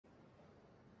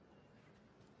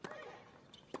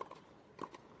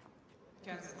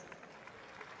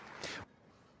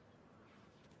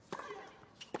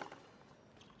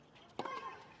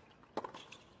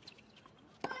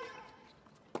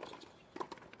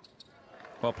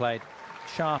Well played.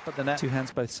 Sharp at the net. Two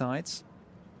hands both sides.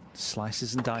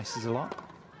 Slices and dices a lot.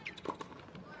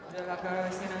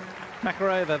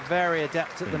 Makarova very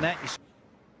adept at the net.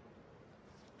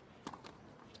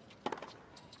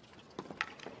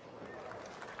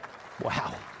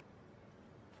 Wow.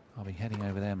 I'll be heading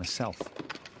over there myself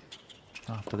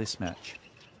after this match.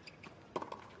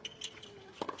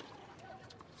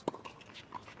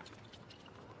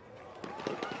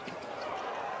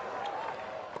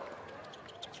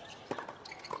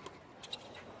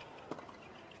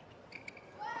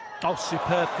 Oh,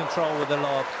 superb control with the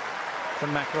lob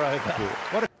from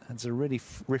Makarova. Adds a really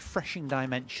refreshing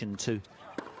dimension to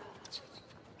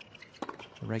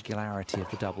the regularity of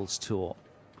the doubles tour.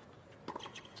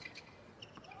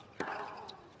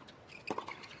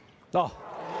 Oh,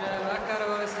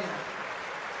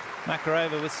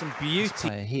 Makarova with some beauty. This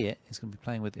player here is going to be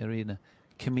playing with Irina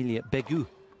Begu,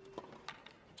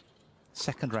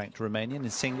 second-ranked Romanian in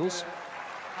singles.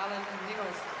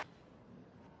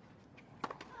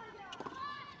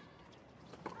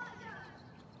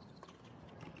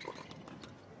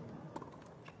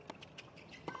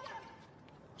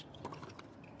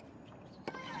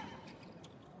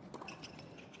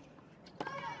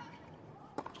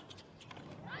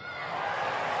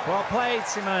 Well played,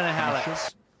 Simona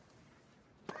Halep.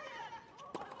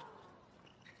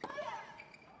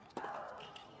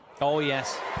 Oh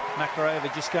yes,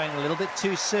 Makarova just going a little bit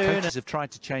too soon. Coaches have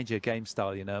tried to change her game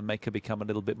style, you know, and make her become a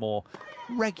little bit more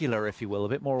regular, if you will, a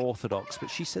bit more orthodox. But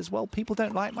she says, well, people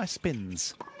don't like my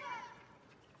spins.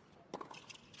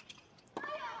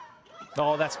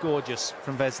 Oh, that's gorgeous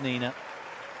from Vesnina.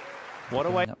 What a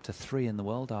way. Up to 3 in the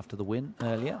world after the win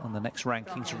earlier on the next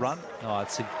rankings run. Oh,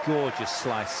 it's a gorgeous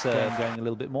slice serve, going a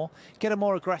little bit more. Get her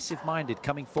more aggressive-minded,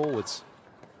 coming forwards.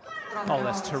 Oh,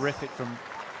 that's terrific from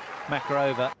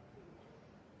Makarova.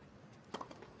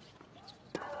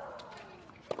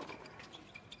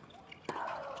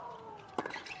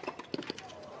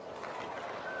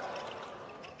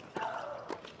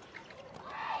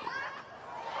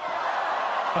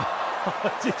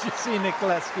 Did you see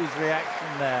Niculescu's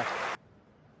reaction there?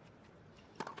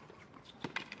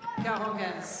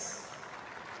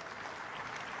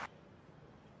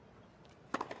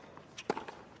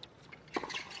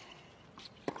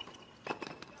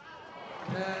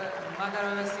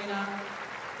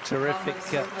 Terrific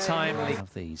timely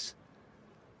of these.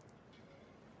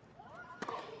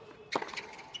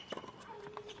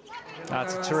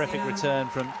 That's a terrific return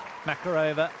from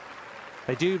Makarova.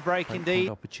 They do break indeed.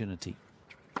 Opportunity.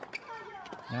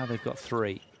 Now they've got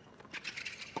 3.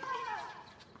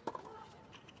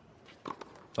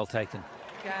 Well taken.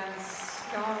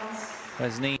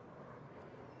 Vesnina.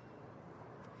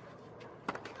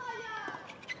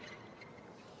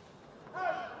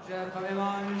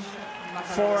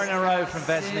 4 in a row from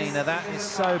Vesnina. That is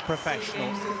so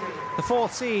professional. The 4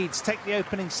 seeds take the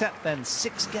opening set then,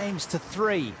 6 games to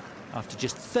 3 after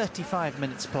just 35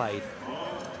 minutes played.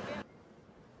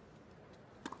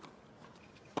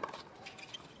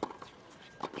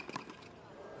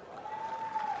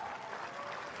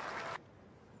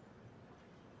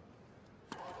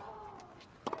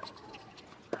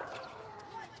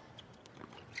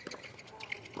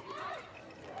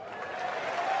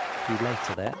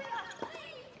 Later there.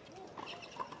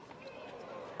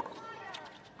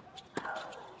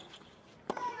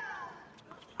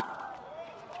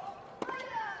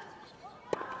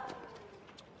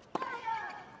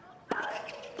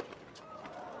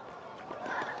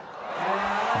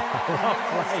 Well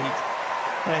played.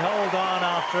 They hold on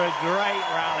after a great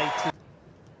rally.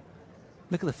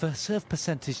 Look at the first serve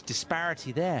percentage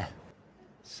disparity there.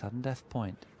 Sudden death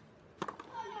point.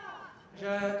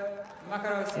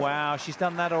 Wow, she's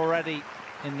done that already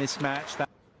in this match.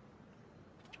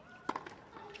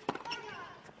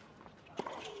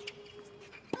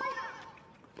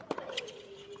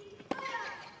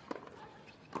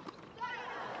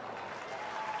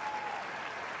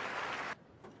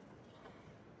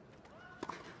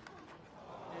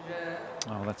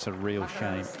 Oh, that's a real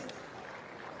shame.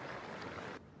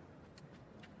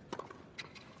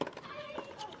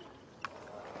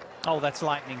 Oh, that's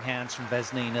lightning hands from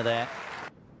Vesnina there.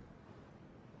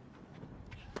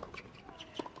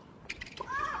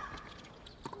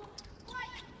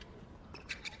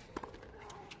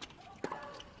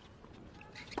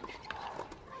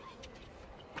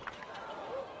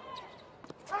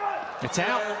 It's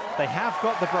out. They have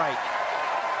got the break.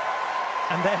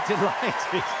 And they're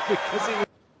delighted because it was...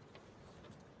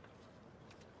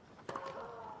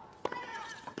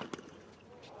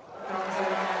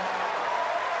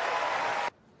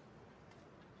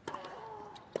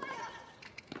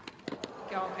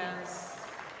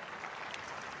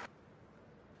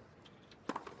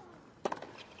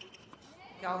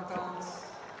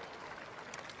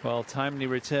 Well, timely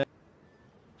return.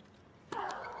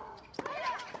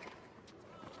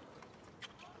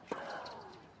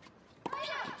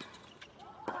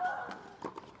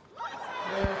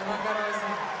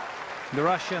 The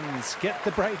Russians get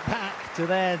the break back to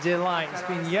their delight. It's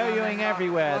been yo-yoing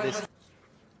everywhere. This.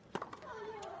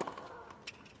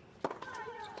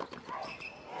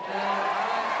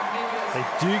 They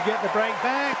do get the break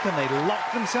back and they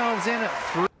lock themselves in at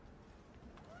 3.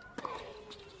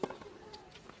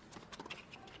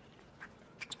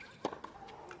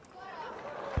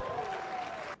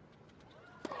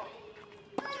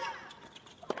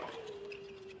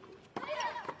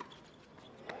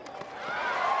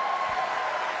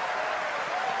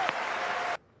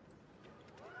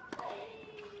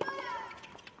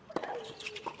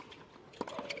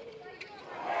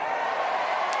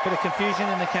 Bit of confusion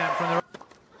in the camp from the.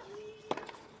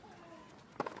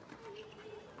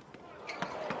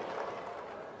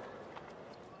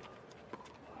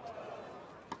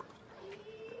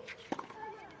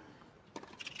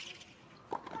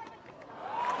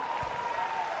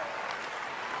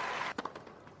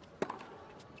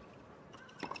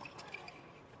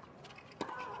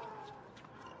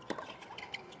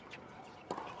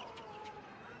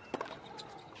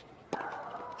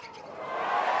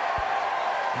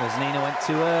 Vesnina went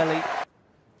too early.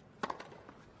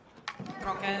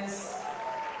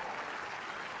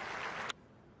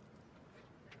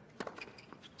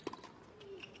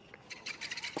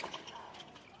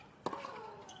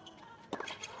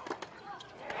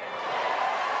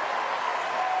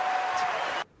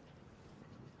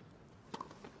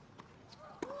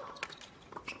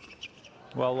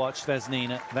 Well watched,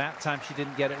 Vesnina. That time she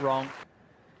didn't get it wrong.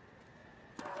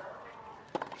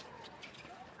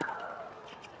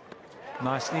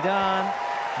 Nicely done.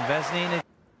 Vesnina.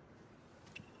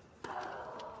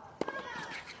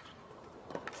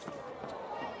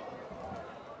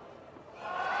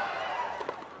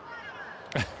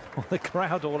 Well, the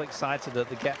crowd all excited at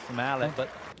the get from Halep, but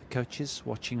the coaches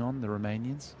watching on, the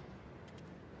Romanians.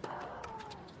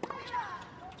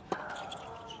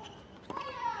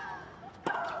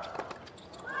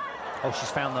 Oh, she's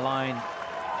found the line.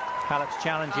 Halep's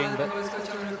challenging, but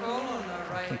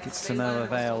I think it's to no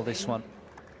avail, this one.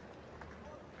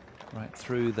 Right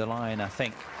through the line, I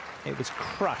think. It was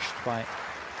crushed by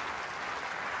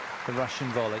the Russian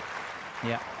volley.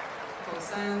 Yeah.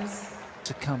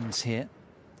 Succumbs here.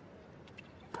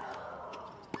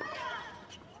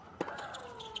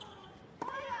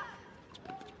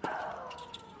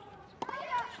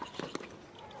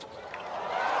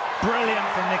 Brilliant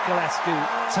from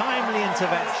Niculescu. Timely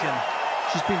intervention.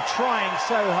 She's been trying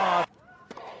so hard.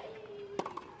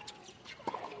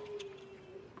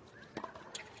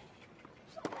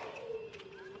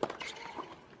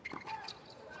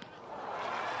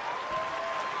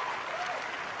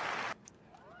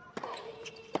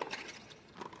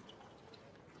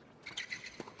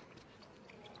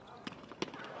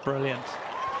 Brilliant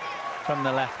from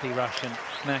the lefty Russian.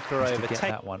 Makarova take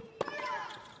that one.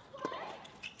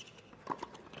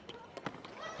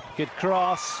 Good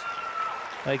cross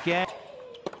again.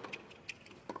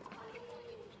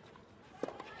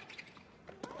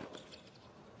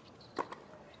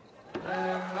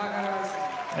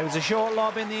 It was a short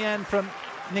lob in the end from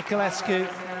Niculescu,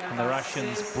 and the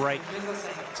Russians break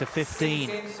to 15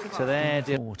 to their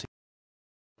 40.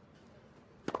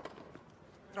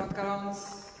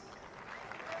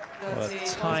 Well,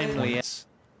 timely.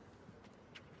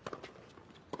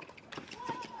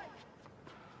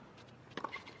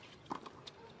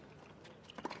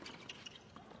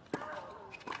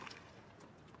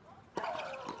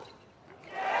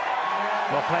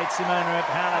 Well played, Simona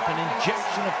Halep, an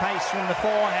injection of pace from the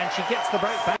forehand. She gets the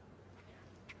break back.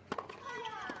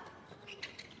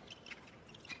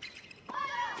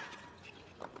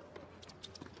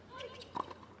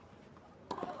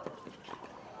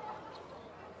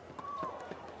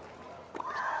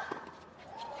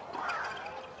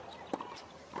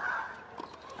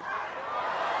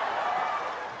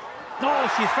 Oh,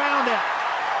 she found it.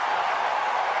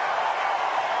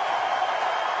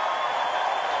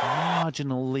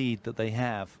 Marginal lead that they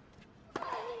have.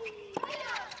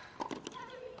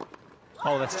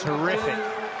 Oh, that's terrific.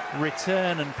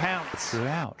 Return and pounce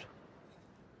throughout.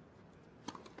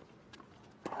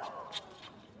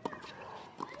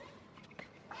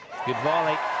 Good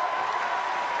volley.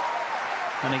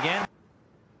 And again.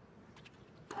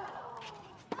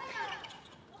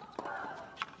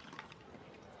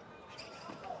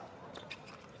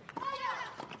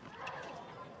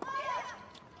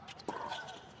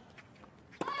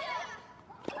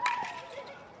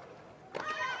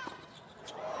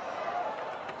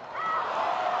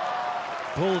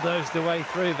 Bulldozed the way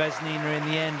through Vesnina in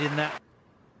the end in that.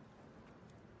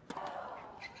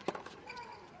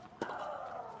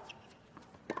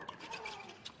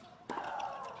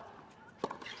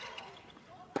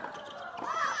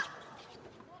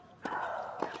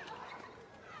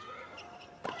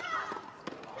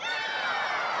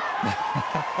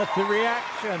 The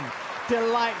reaction,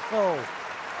 delightful.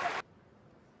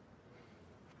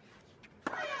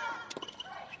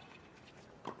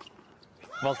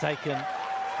 Well taken.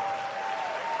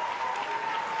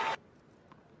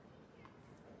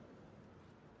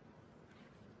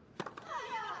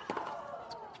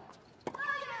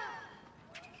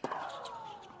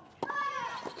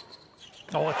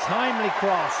 Oh, a timely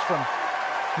cross from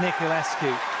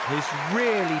Niculescu, who's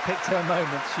really picked her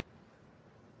moment.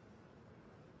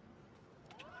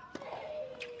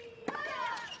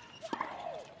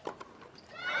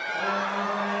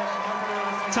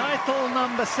 Title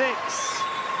number 6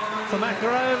 for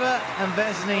Makarova and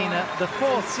Vesnina, the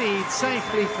 4th seed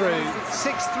safely through,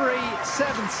 6-3,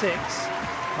 7-6.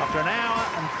 After an hour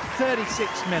and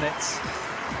 36 minutes,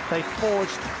 they forged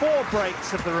 4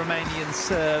 breaks of the Romanian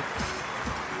serve.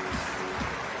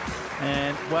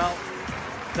 And, well,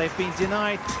 they've been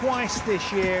denied twice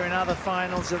this year in other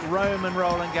finals at Rome and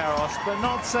Roland Garros, but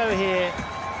not so here.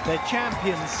 They're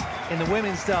champions in the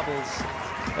women's doubles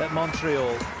at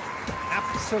Montreal.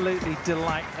 Absolutely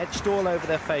delight etched all over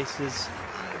their faces.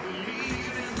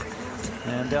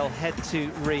 And they'll head to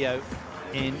Rio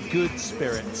in good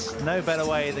spirits. No better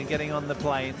way than getting on the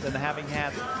plane than having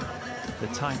had the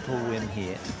title win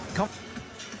here.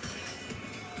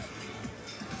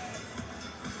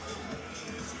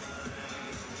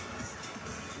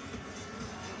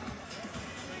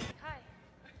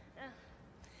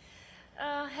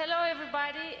 Hello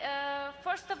everybody.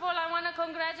 First of all, I want to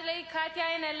congratulate Katya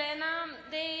and Elena.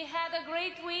 They had a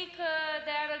great week.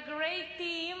 They are a great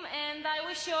team, and I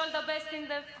wish you all the best in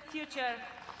the future.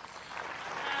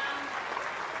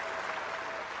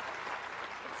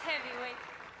 It's heavyweight.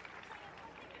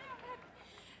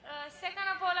 Second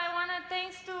of all, I want to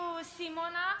thanks to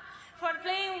Simona for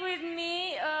playing with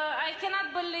me. I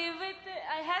cannot believe it.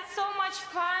 I had so much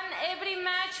fun. Every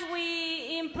match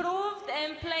we improved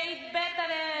and played better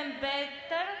and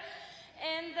better.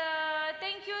 And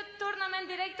thank you, tournament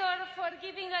director, for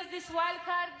giving us this wild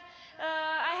card.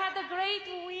 I had a great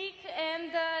week,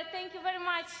 and thank you very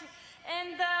much.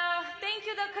 And thank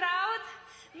you, the crowd.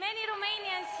 Many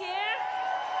Romanians here.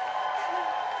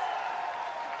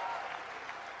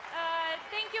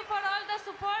 Thank you for all the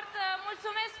support.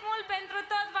 Mulțumesc mult pentru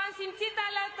tot. V-am simțit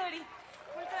alături.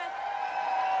 Mulțumesc.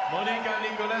 Monica,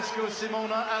 Niculescu,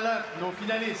 Simona Halep, nos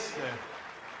finalistes.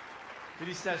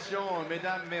 Félicitations,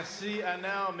 mesdames, merci. And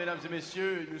now, mesdames et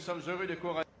messieurs, nous sommes heureux de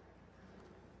courir.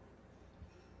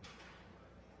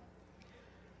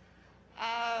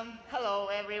 Hello,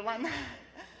 everyone.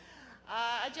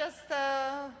 I just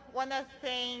want to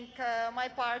thank my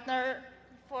partner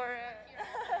for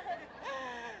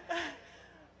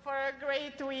for a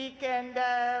great week, and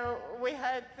we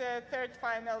had the 3rd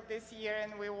final this year,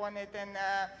 and we won it, and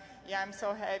yeah, I'm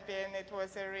so happy, and it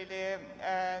was a really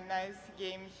nice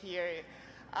game here.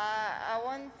 I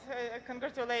want to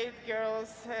congratulate girls,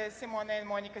 Simona and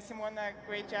Monica. Simona,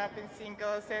 great job in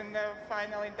singles, and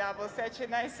final in doubles. Such a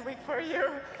nice week for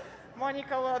you.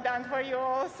 Monica, well done for you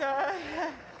also.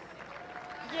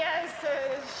 Yes,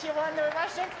 she won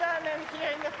Washington and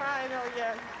here in the final,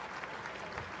 yes.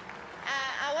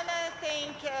 I want to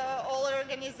thank all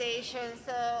organizations,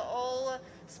 all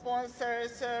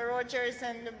sponsors, Rogers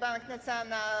and Bank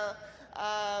Național,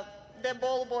 the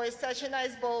ball boys, such a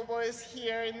nice ball boys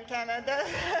here in Canada.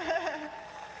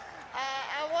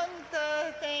 I want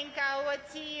to thank our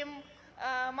team,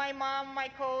 my mom, my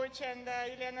coach, and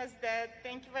Elena's dad.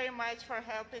 Thank you very much for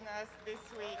helping us this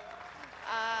week.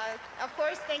 Of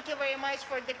course, thank you very much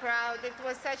for the crowd. It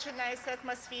was such a nice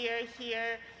atmosphere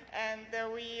here, and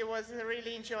we was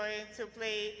really enjoying to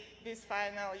play this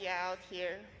final out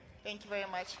here. Thank you very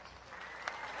much.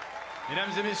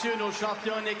 Mesdames et messieurs, nos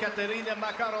championnes Ekaterina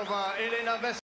Makarova, Elena Vesnina.